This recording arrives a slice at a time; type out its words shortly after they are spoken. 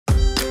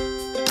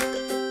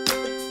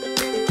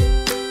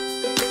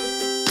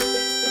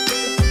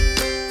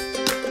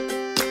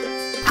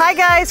Hi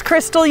guys,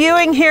 Crystal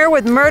Ewing here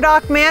with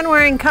Murdock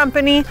Manwaring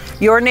Company,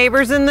 your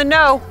neighbors in the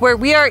know, where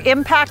we are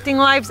impacting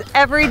lives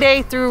every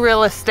day through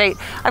real estate.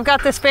 I've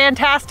got this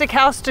fantastic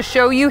house to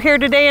show you here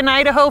today in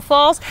Idaho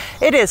Falls.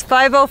 It is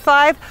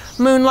 505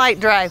 Moonlite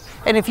Drive.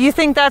 And if you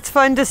think that's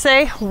fun to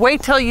say,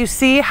 wait till you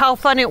see how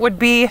fun it would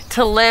be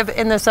to live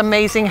in this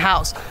amazing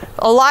house.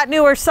 A lot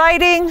newer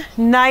siding,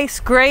 nice,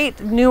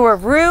 great, newer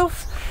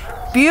roof,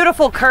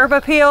 beautiful curb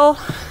appeal.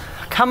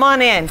 Come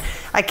on in.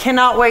 I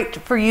cannot wait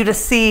for you to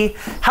see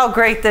how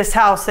great this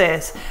house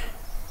is.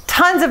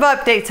 Tons of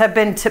updates have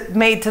been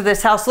made to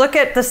this house. Look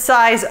at the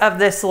size of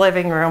this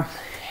living room.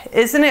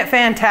 Isn't it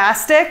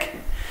fantastic?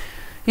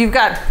 You've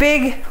got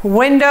big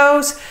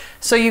windows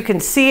so you can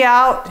see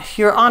out.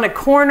 You're on a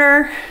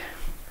corner.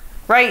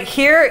 Right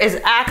here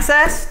is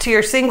access to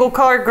your single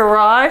car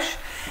garage.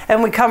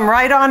 And we come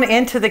right on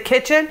into the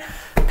kitchen.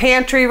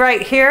 Pantry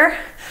right here.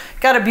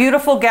 Got a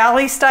beautiful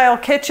galley style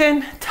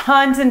kitchen,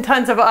 tons and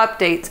tons of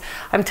updates.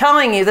 I'm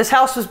telling you, this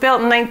house was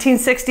built in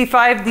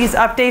 1965. These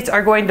updates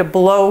are going to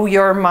blow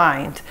your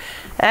mind.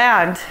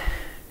 And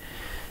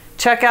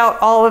check out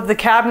all of the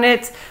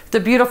cabinets,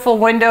 the beautiful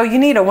window. You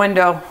need a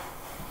window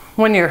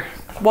when you're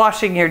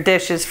washing your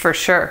dishes for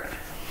sure.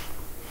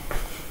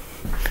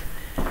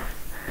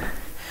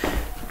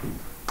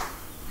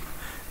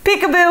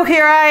 Peekaboo,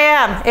 here I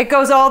am. It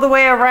goes all the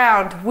way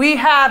around. We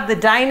have the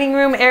dining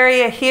room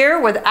area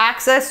here with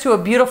access to a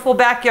beautiful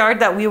backyard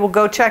that we will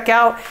go check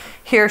out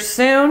here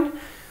soon.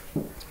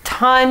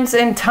 Tons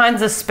and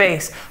tons of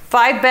space.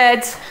 5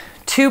 beds,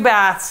 2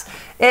 baths.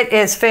 It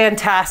is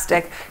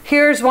fantastic.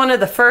 Here's one of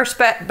the first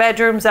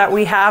bedrooms that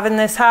we have in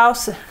this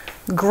house.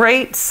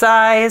 Great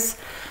size,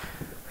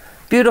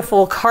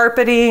 beautiful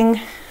carpeting.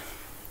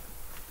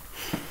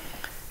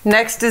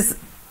 Next is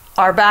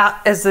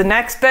the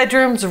next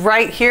bedroom's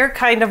right here,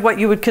 kind of what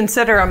you would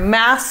consider a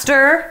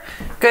master,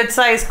 good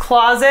sized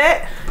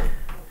closet.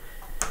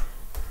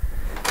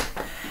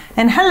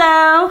 And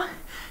hello,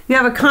 you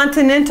have a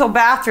continental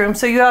bathroom,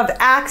 so you have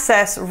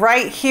access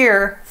right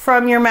here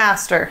from your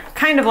master,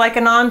 kind of like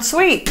an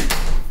ensuite.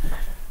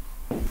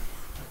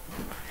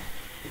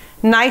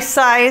 Nice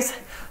size,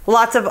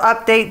 lots of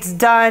updates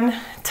done,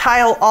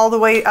 tile all the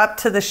way up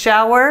to the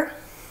shower.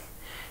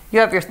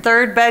 You have your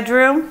 3rd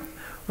bedroom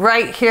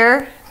right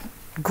here.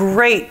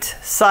 Great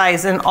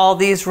size in all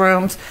these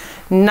rooms.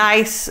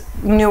 Nice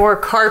newer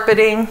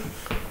carpeting.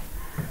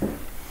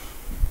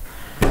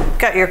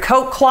 Got your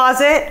coat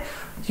closet.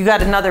 You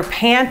got another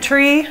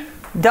pantry.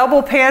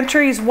 Double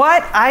pantries.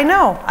 What? I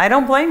know. I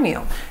don't blame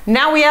you.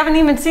 Now we haven't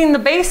even seen the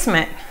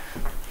basement.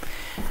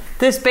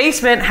 This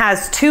basement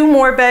has 2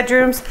 more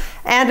bedrooms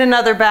and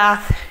another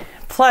bath,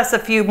 plus a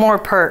few more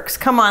perks.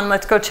 Come on,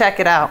 let's go check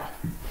it out.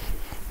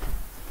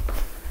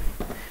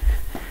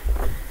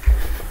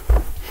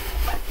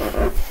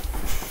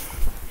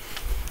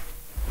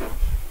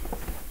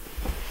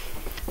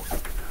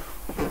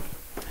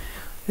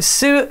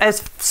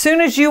 As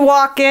soon as you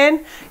walk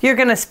in, you're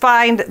gonna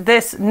find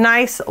this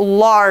nice,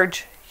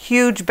 large,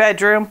 huge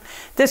bedroom.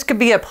 This could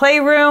be a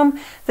playroom.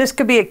 This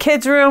could be a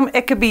kid's room.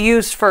 It could be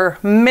used for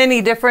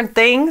many different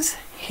things.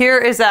 Here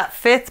is that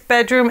 5th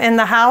bedroom in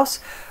the house,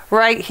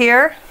 right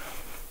here.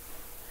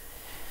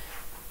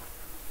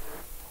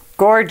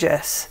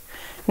 Gorgeous.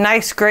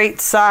 Nice, great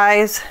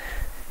size.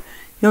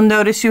 You'll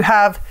notice you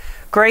have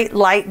great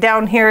light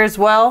down here as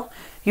well.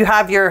 You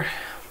have your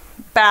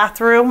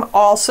bathroom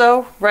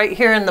also right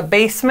here in the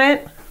basement,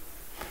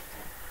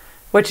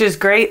 which is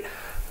great.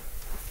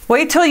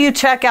 Wait till you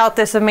check out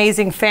this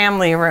amazing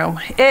family room.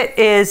 It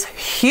is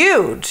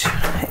huge.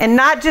 And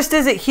not just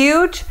is it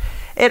huge,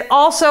 it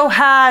also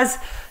has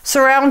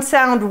surround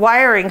sound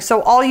wiring.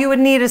 So all you would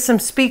need is some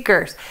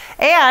speakers.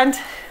 And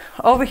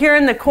over here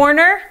in the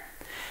corner,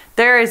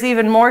 there is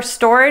even more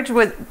storage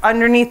with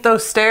underneath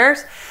those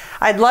stairs.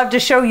 I'd love to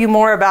show you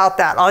more about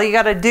that. All you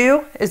got to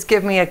do is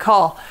give me a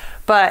call.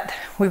 But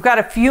we've got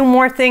a few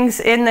more things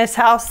in this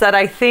house that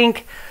I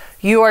think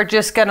you are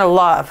just gonna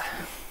love.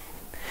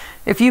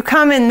 If you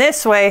come in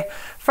this way,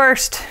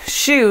 first,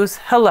 shoes,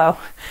 hello.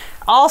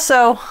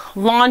 Also,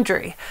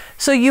 laundry.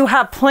 So you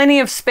have plenty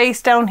of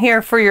space down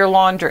here for your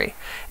laundry.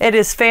 It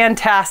is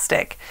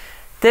fantastic.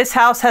 This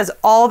house has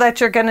all that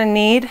you're gonna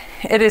need.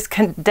 It is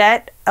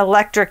cadet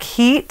electric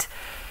heat.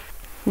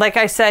 Like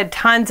I said,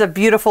 tons of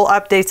beautiful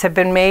updates have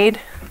been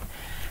made.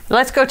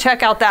 Let's go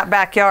check out that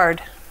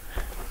backyard.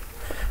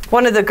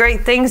 One of the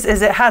great things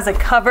is it has a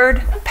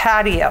covered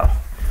patio.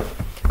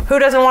 Who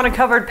doesn't want a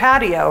covered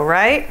patio,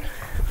 right?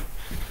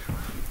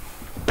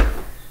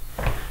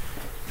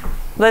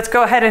 Let's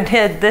go ahead and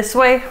head this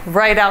way,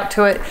 right out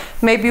to it.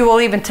 Maybe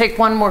we'll even take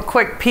one more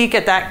quick peek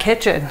at that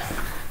kitchen.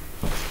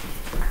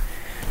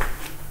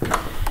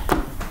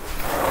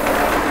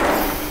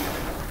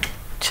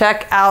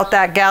 Check out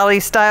that galley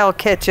style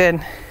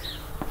kitchen.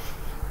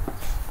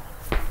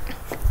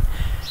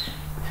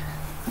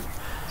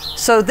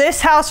 So this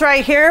house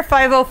right here,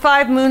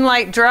 505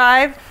 Moonlite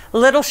Drive, a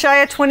little shy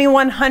of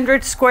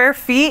 2,100 square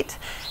feet,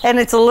 and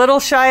it's a little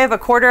shy of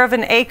 1/4 of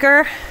an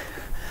acre.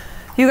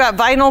 You got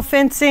vinyl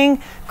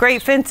fencing,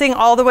 great fencing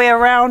all the way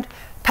around.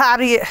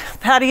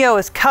 Patio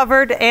is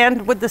covered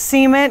and with the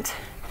cement.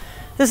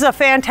 This is a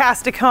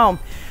fantastic home.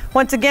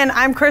 Once again,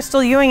 I'm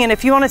Crystal Ewing, and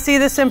if you want to see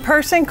this in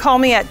person, call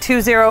me at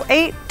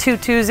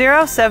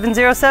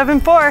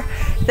 208-220-7074.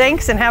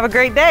 Thanks and have a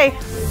great day.